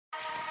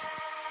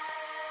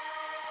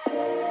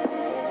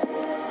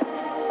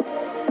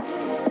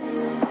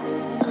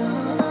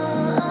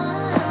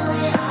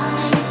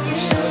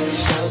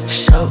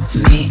Show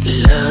me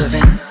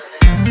loving.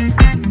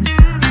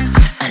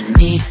 I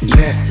need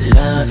your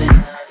loving.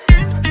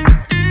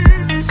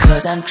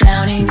 'Cause I'm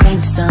drowning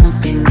in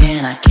something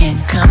and I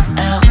can't come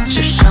out.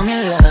 Just show me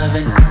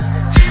loving.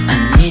 I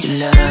need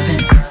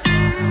loving.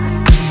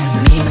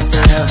 Me,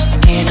 myself,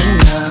 ain't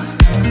enough.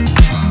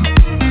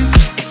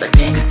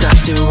 Expecting a thought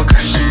to a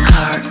crushing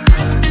heart.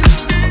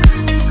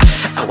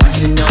 I want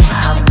you to know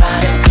how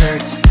bad it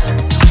hurts.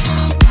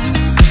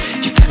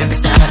 You got me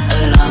beside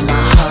along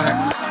my heart.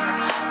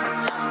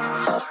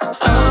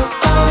 Oh,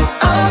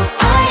 oh, oh,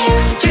 are you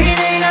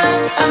dreaming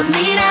of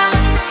me now?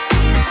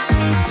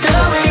 The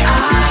way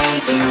I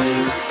do.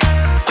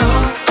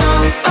 Oh,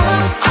 oh,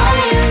 oh, are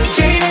you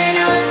dreaming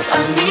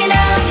of me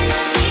now?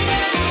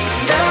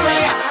 The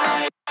way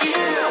I do.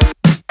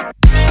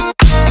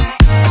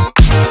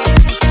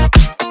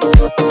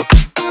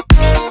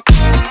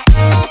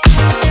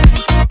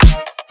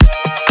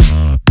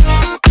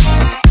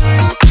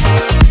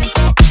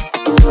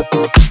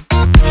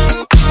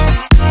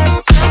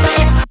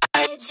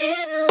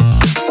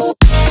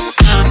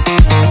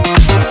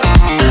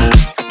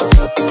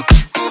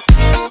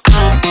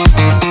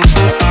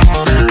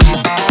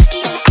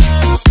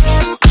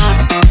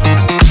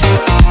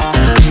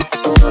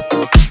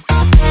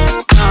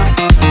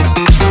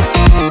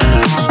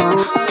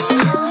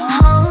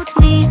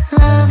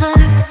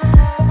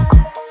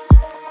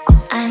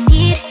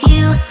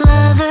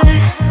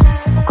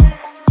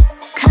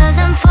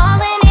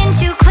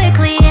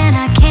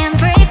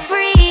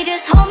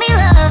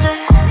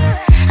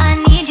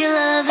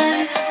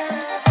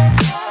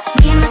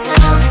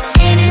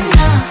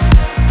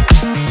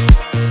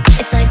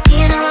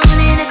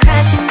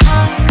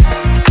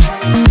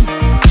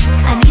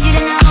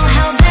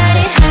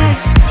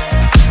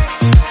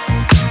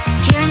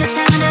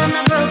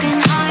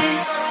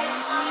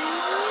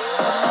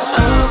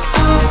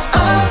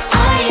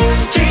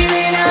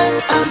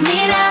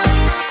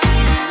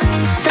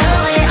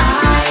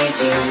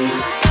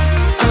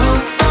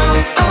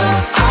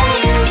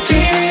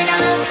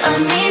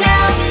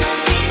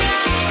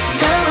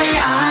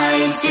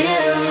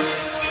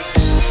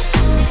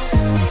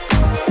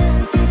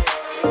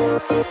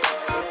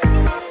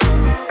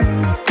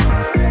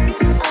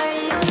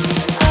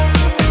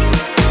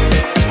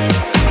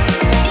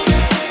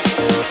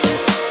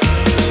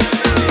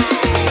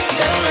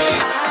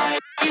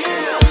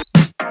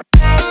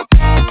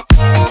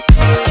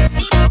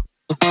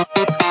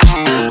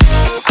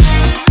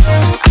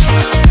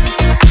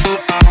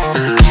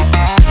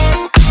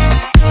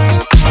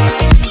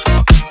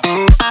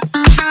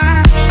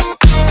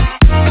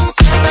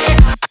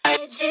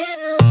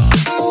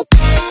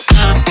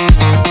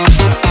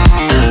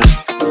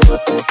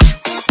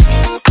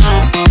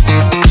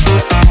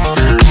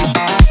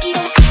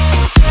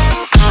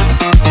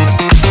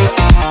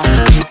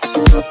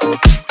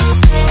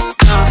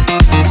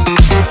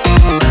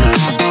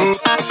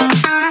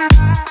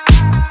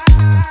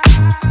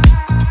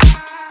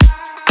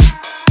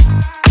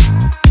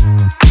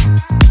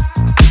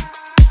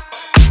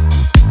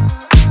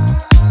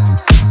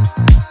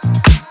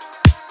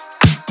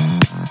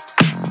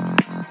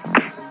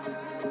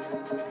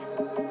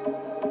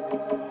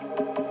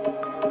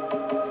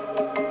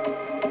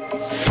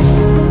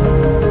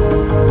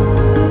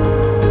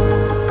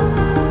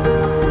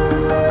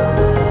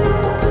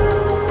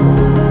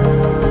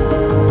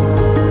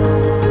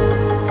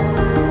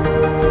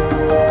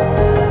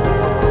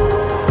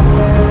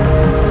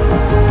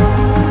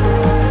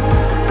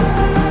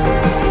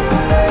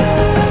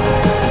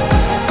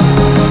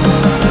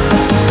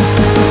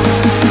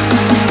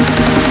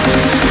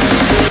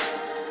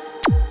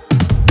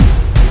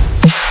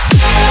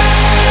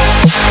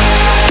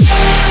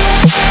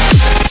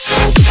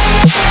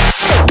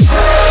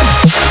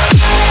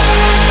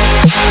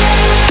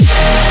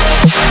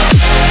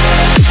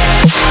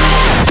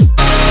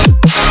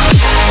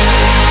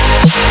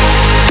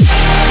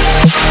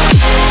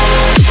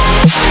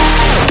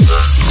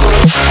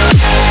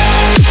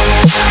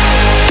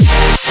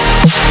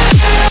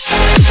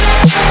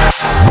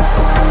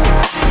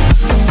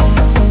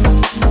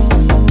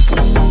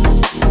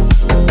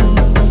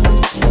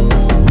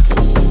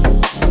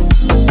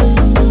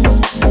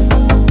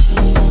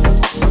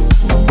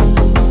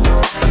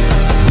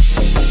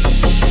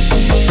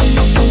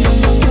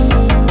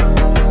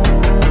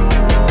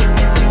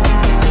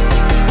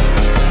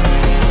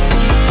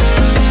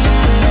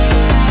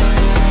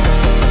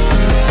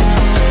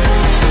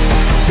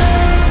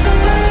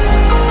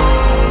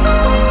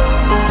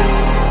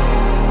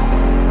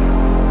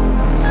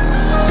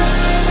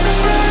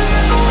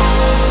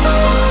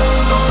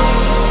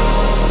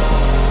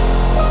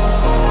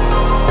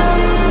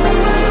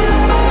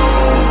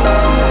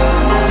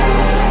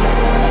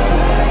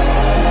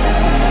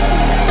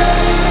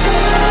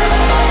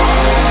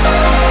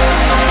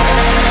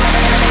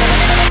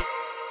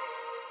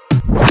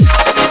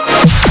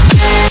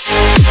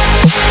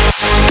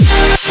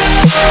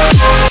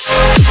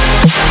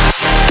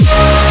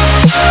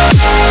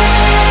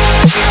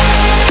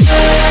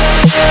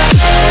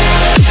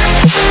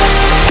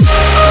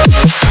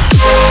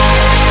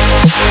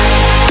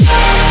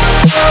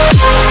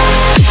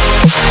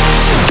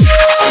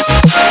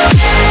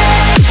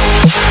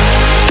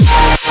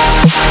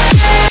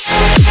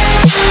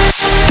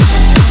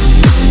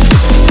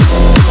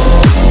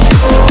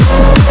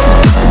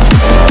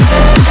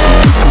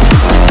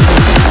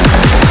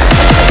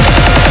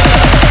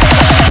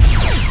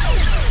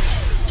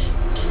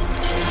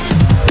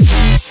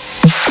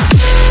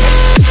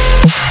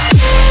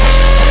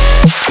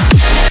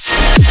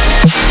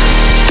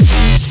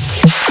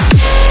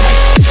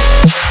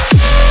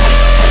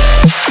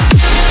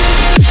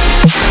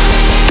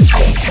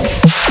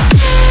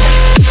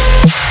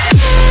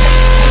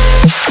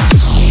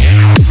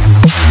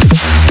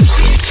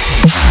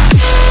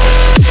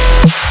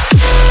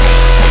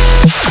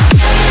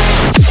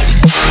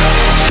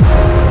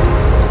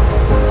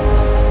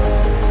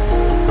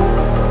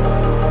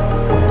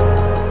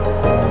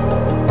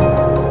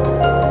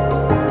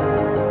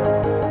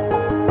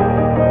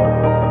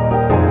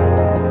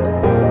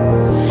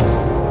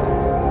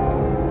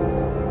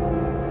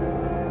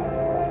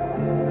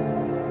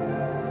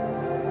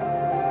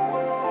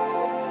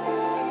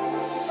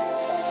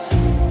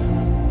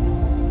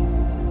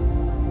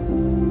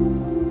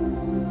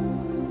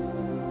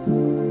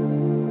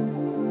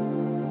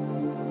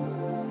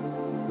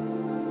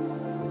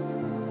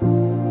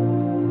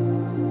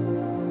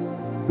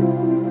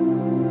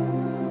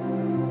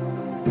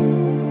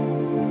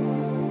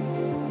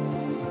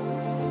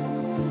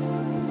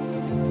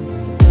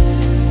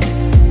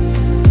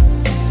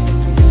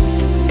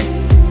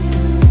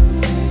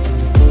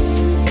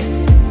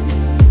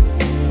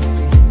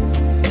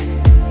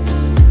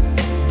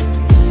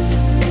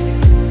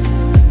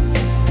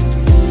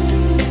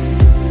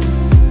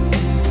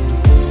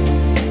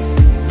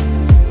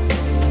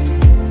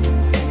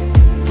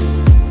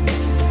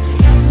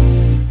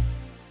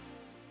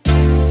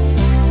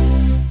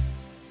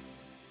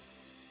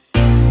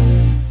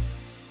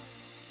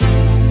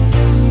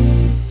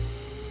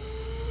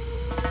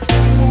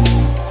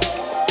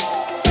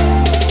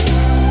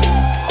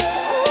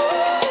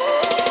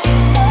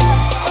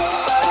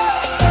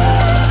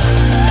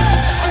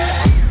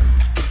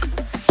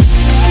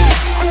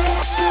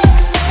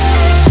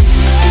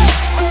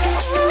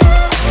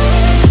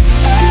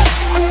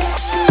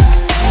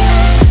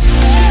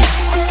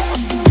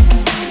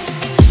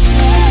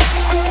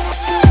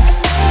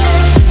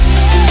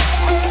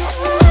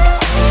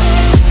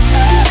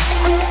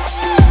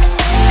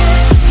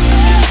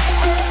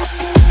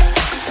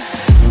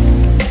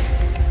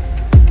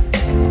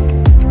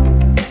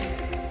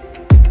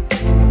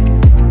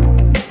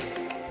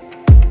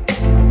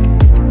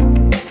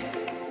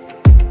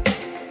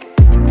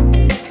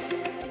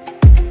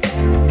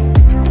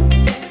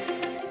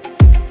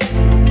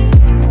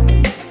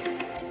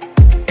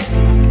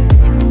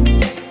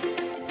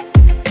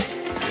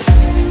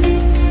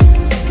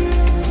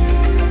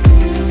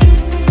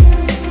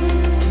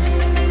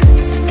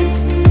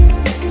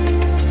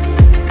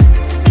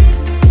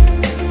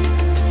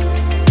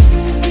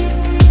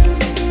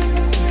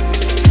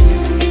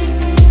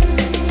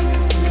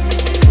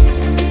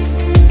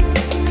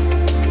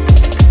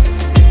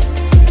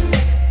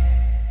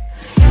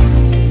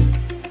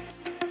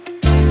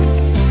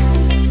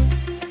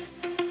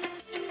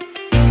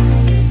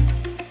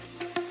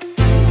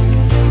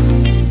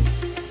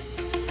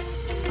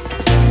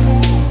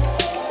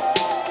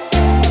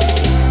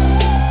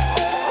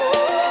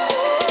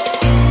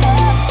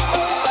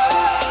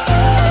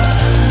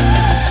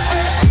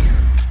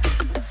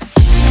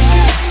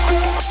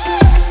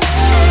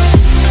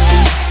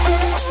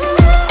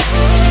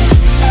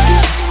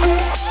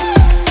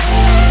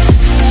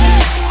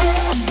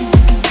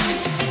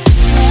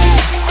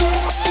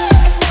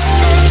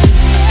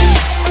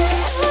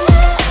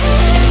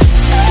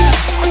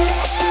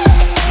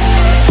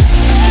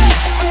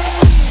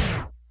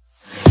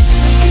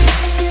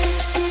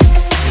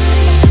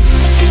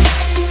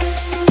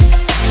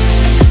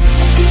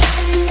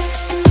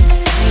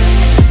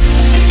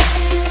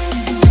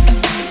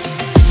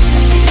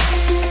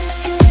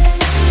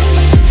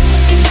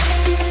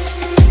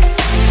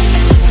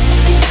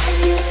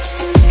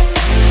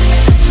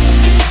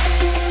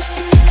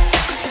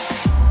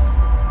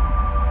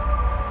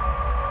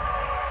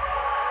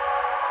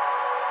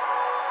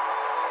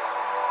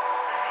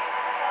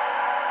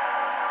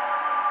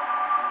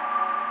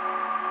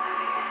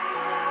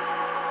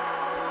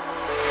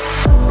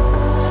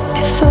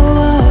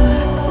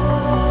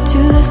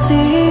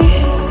 see,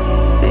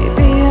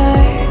 baby,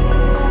 I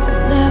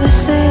never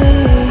say,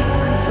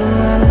 for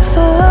I will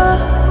fall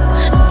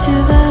into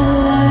the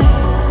light.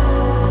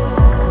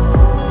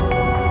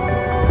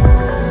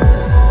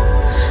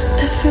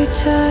 Every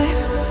time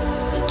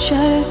I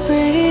try to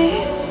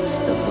breathe,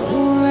 the moon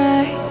will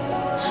rise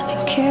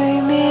and carry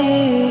me,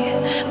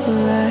 for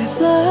I've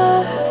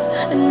loved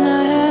and I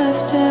have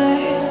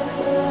died.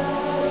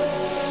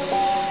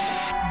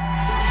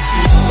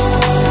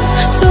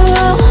 So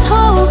I won't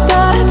hold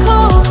back,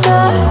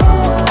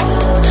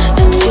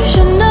 and you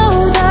should know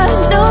that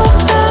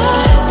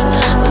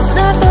was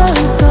never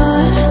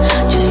gone,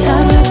 just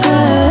have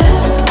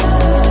regrets.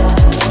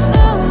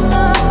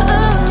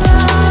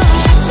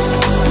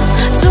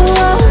 So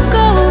I won't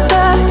go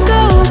back,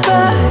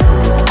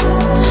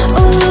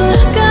 oh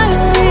Lord, guide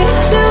me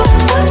to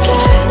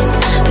forget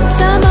the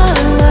time I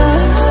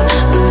lost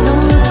with no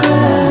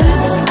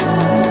regrets,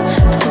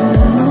 and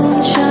the moon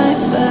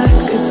shine back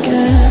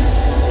again.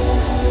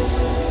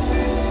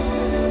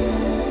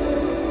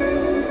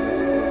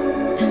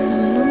 And the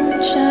moon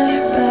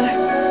shine back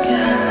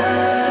again.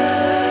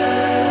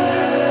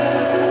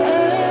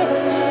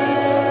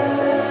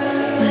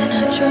 When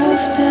I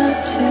drove down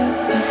to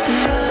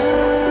abyss,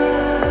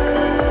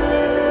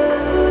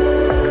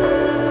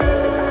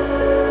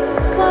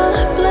 while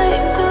I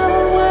blame the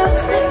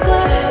world's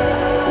neglect,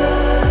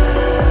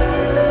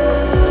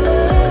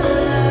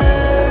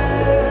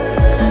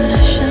 Lord, I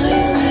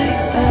shine right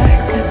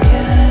back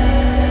again.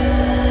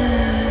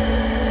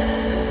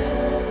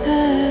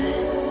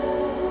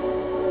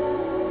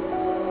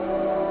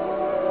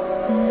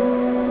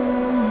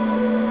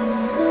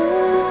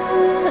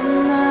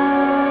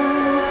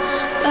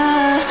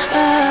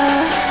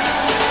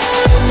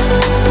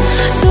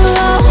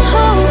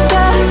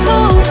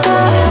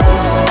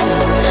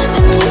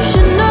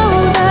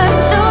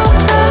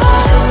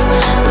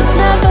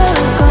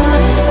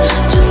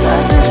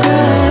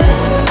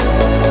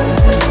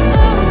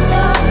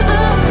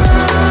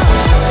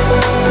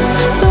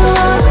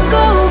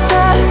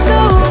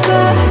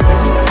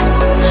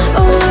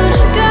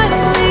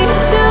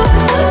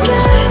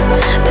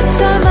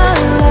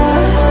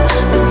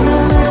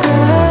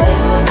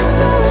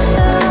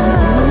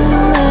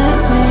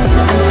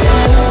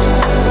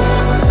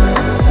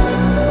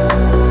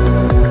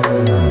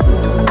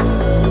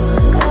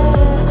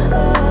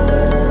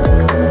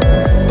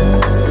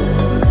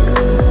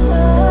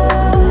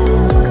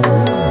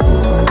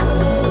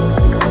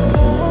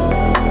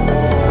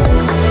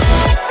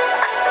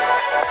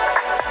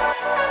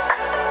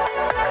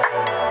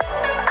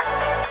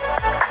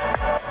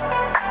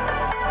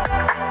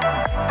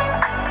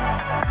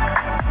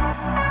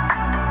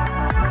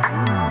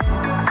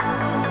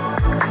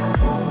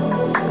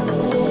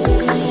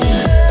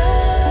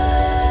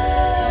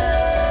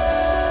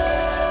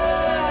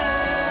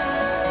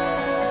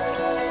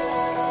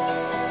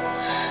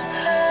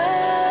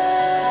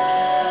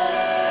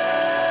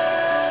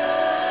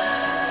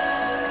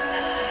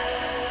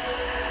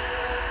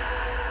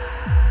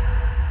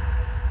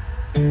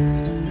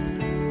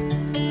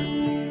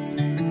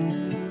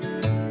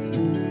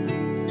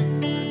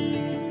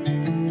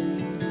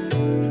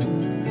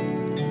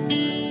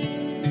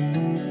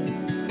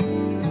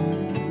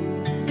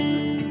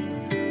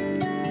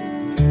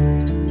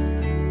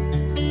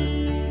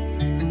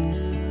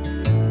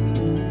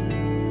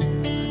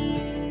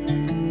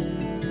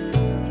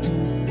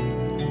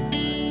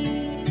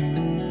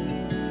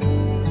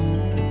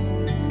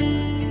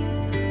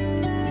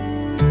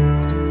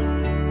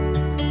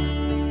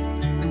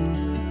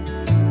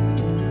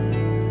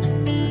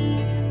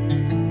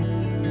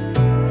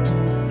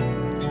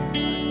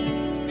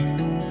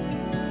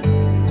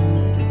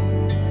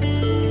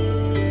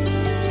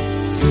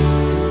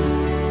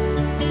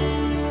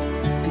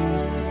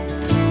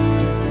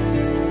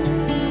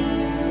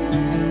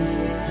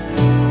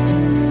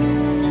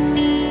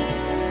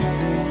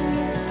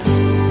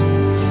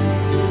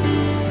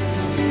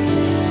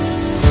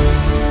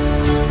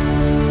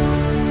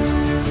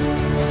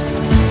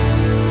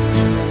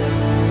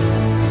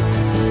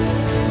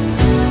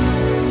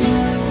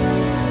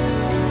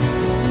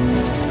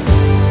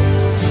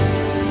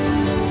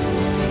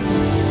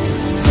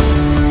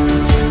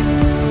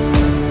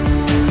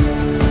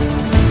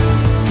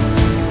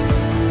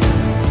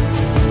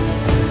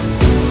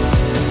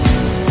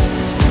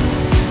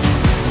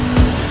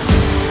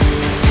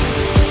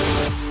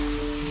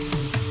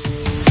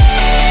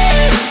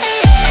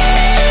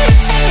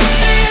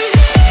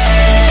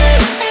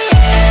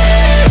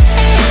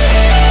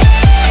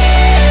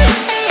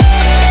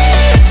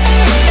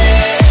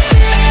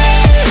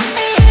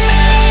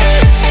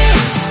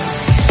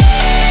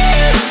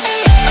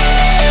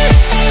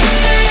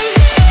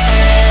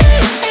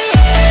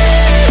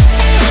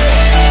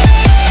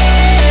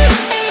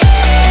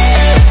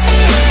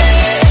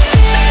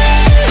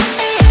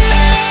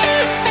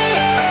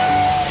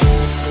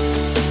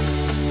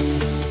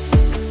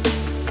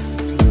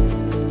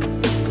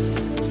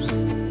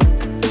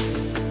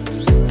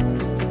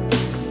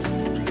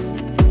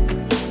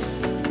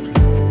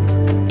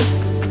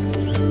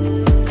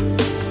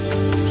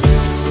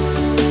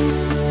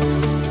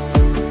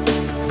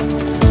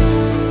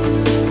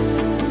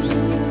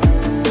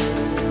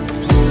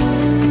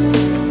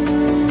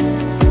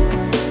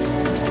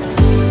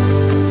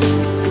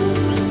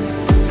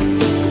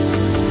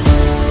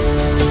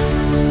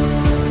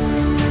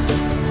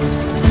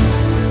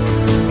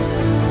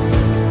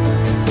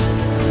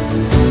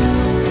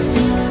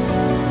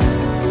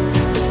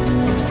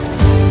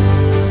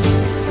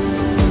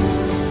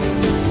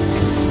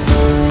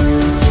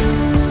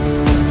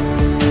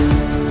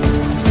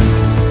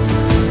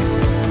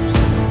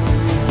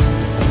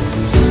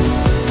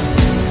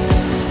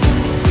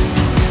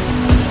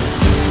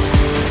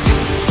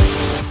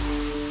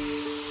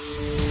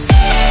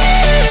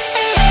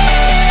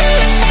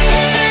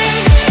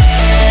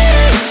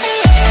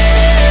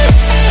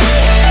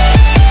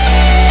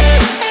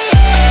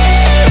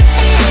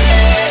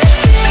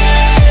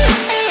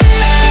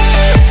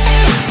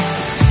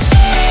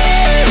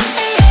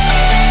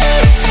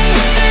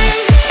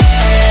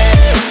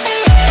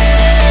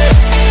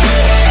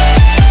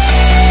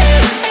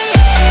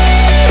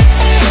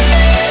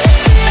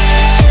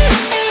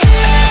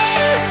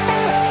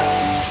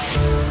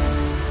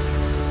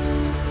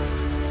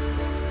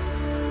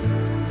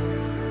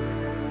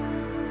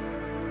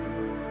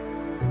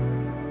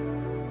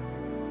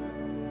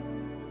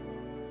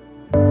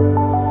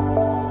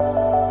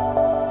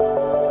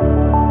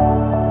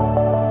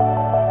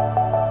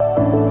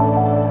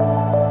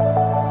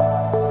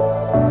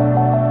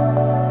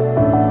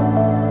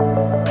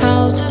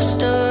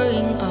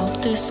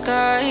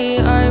 sky.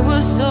 I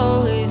was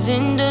always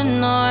in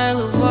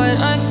denial of what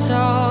I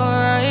saw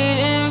right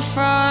in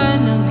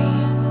front of me.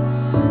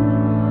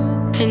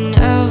 And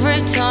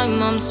every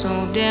time I'm so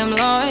damn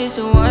lost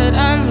to what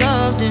I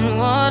loved and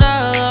what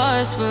I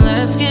lost. But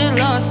let's get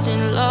lost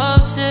in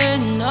love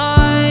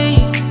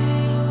tonight.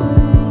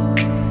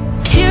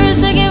 Hear a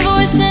second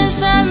voice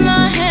inside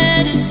my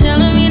head. It's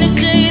telling me to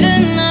stay the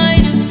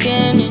night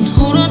again and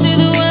hold on to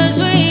the words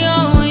we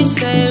always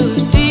said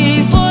would be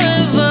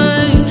forever,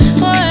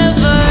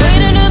 forever.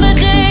 Wait another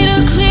day to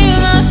clear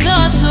my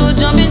thoughts, so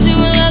jump into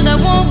a love that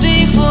won't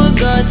be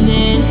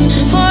forgotten.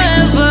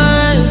 Forever,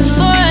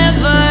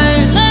 forever.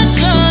 Let's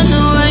run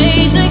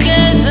away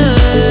together.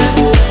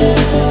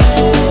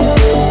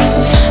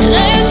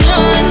 Let's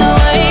run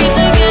away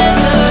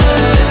together.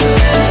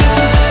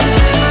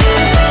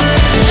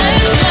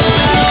 Let's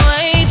run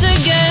away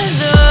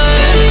together.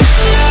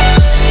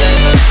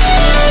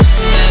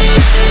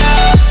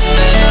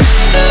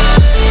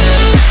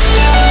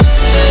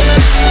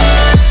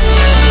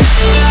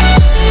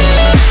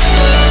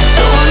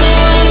 I wanna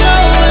run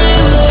away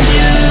with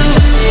you.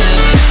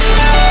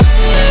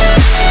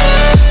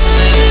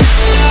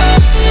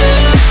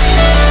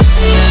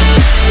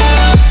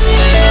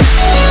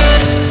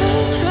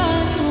 Let's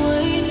run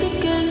away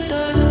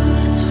together.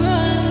 Let's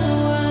run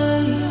away.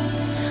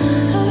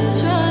 Let's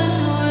run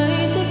away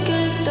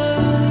together.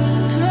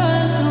 Let's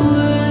run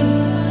away.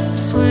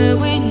 Swear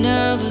we'd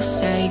never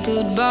say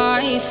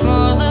goodbye.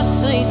 Fall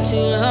asleep to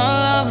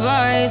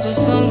lullabies with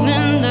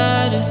something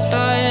that I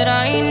thought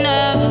I'd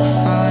never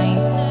find.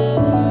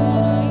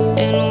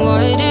 And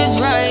what is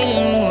right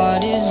and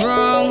what is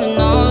wrong, and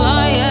all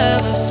I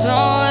ever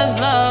saw was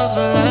love.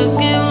 But let's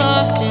get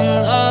lost in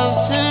love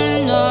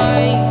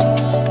tonight.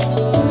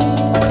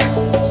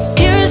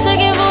 Hear a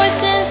second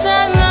voice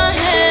inside my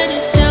head.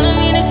 It's telling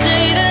me to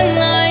stay the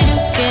night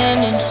again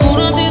and hold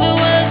on to the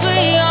words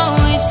we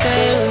always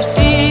said would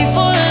be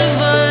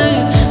forever,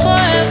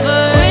 forever.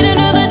 Wait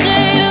another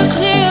day to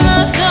clear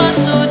my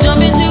thoughts, so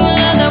jump into a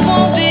love that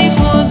won't be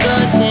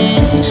forgotten.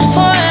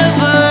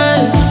 Forever,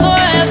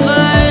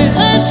 forever.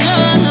 Let's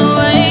run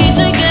away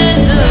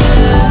together.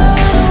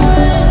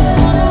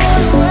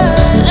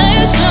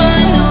 Let's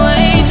run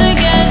away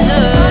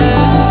together.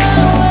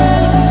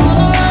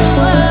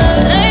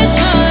 Let's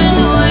run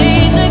away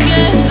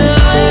together.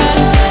 Let's run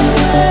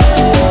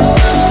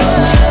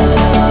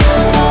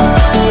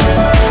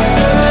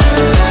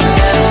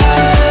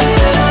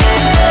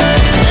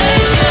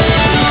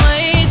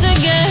away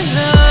together.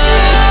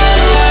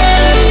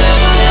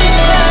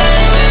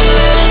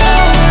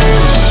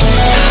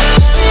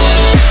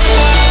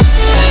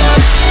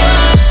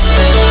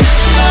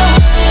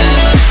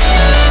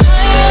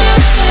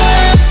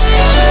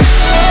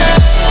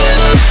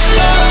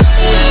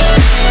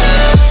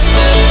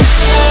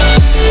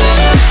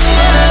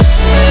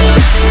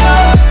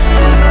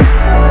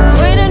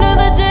 Wait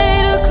another day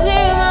to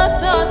clear my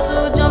thoughts, so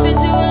jump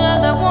into a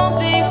love that won't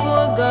be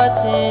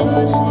forgotten.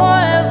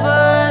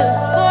 Forever,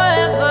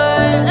 forever.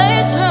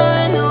 Let's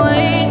run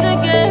away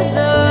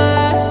together.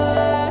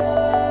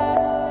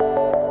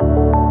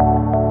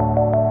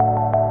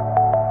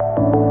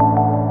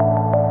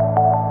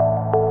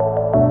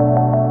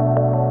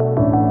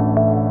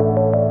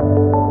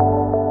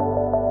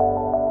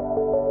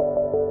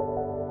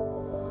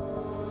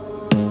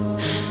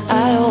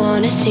 I don't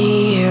wanna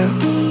see you.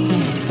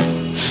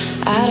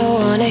 I don't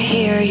wanna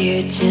hear you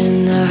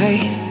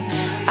tonight.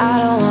 I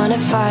don't wanna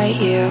fight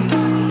you.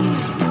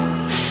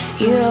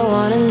 You don't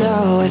wanna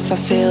know if I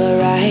feel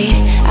alright.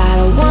 I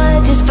don't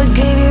wanna just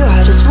forgive you,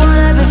 I just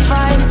wanna be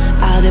fine.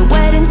 I'll be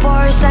waiting for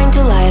a sign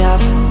to light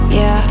up,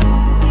 yeah.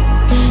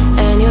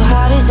 And your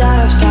heart is out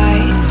of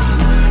sight.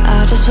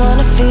 I just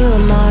wanna feel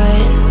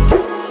mine.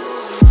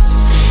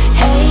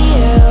 Hey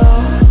you,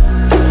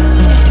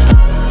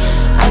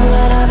 I'm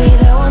gonna be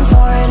the one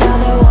for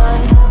another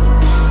one.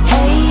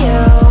 Hey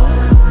you,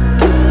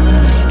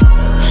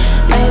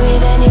 maybe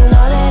then you'll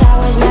know that I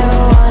was never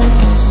one.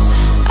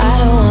 I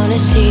don't wanna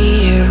see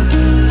you,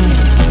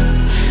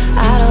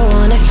 I don't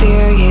wanna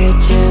fear you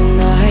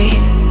tonight.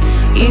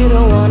 You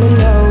don't wanna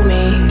know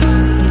me,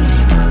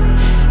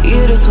 you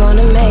just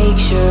wanna make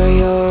sure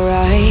you're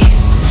right.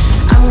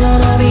 I'm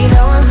gonna be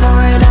the one for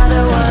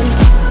another one.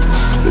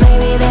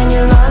 Maybe then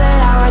you'll know that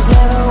I was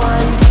never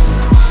one.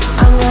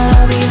 I'm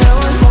gonna be the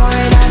one for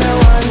another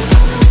one.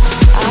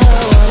 I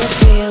don't wanna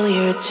feel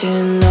you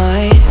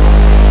tonight.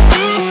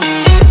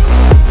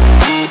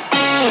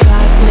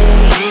 Got me.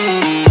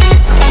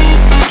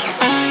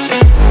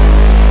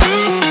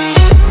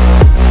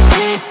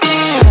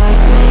 Got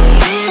me.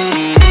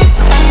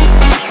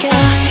 Can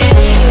I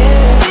hear you?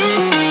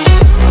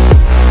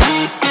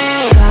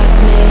 Got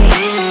me.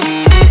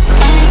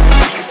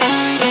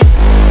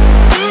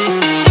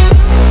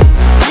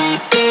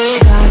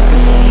 Got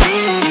me.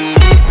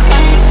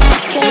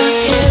 Can I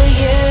hear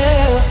you?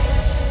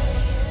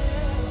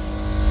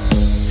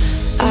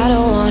 I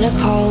don't wanna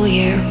call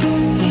you.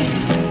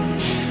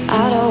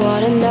 I don't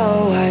wanna know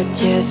what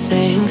you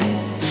think.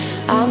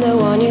 I'm the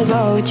one you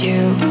go to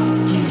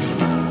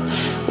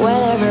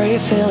whenever you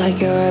feel like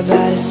you're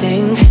about to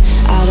sink.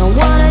 I don't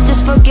wanna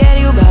just forget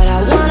you, but I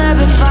wanna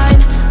be fine.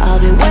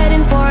 I'll be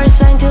waiting for a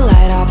sign to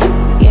light up,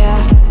 yeah.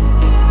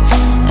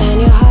 And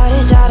your heart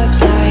is out of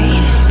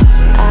sight.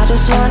 I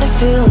just wanna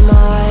feel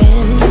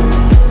mine.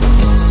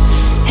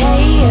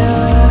 Hey you,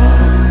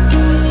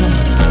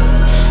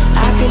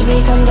 I could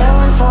become the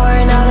one for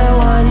another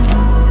one.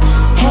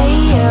 Hey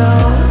you,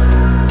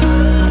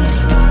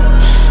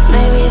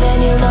 maybe then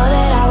you'll know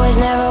that I was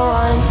never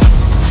one.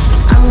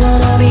 I'm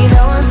gonna be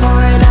the one for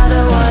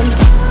another one.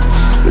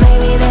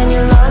 Maybe then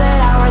you'll know that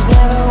I was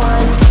never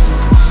one.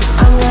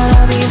 I'm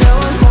gonna be the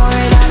one for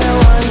another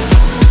one.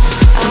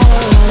 I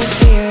don't wanna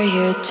fear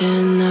you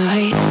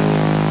tonight.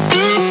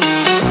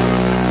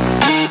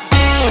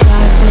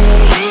 Got me.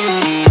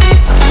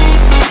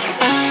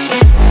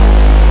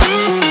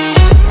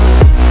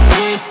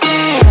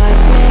 Got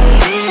me.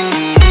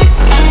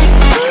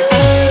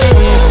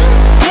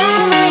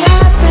 Got me,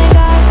 got me,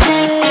 got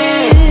me.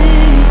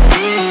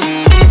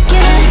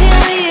 Can I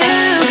hear you?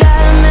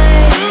 Got me.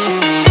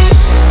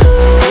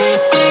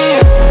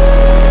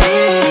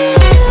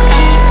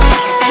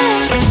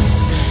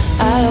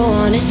 I don't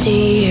wanna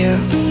see you.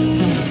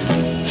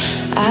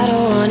 I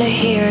don't wanna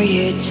hear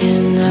you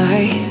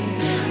tonight.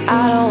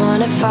 I don't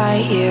wanna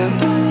fight you.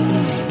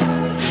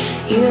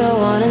 You don't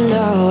wanna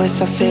know if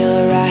I feel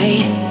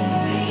alright.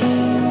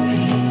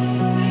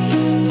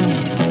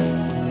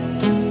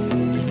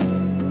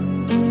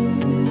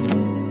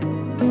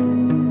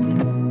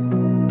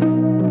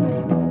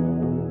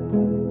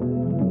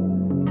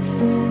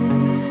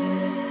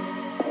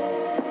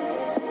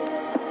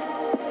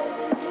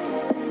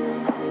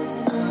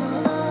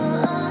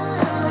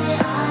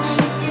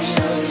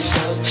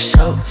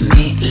 Show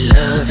me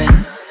loving.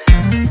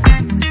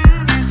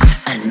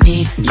 I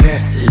need your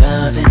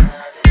loving.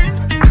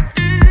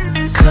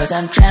 'Cause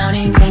I'm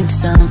drowning in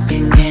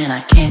something and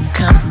I can't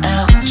come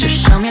out. Just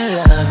show me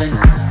loving.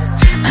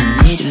 I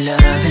need your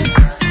loving.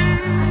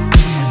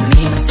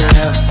 Me,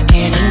 myself,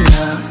 ain't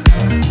enough.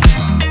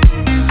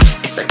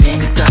 It's like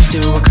being a dog to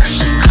a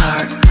crushing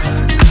heart.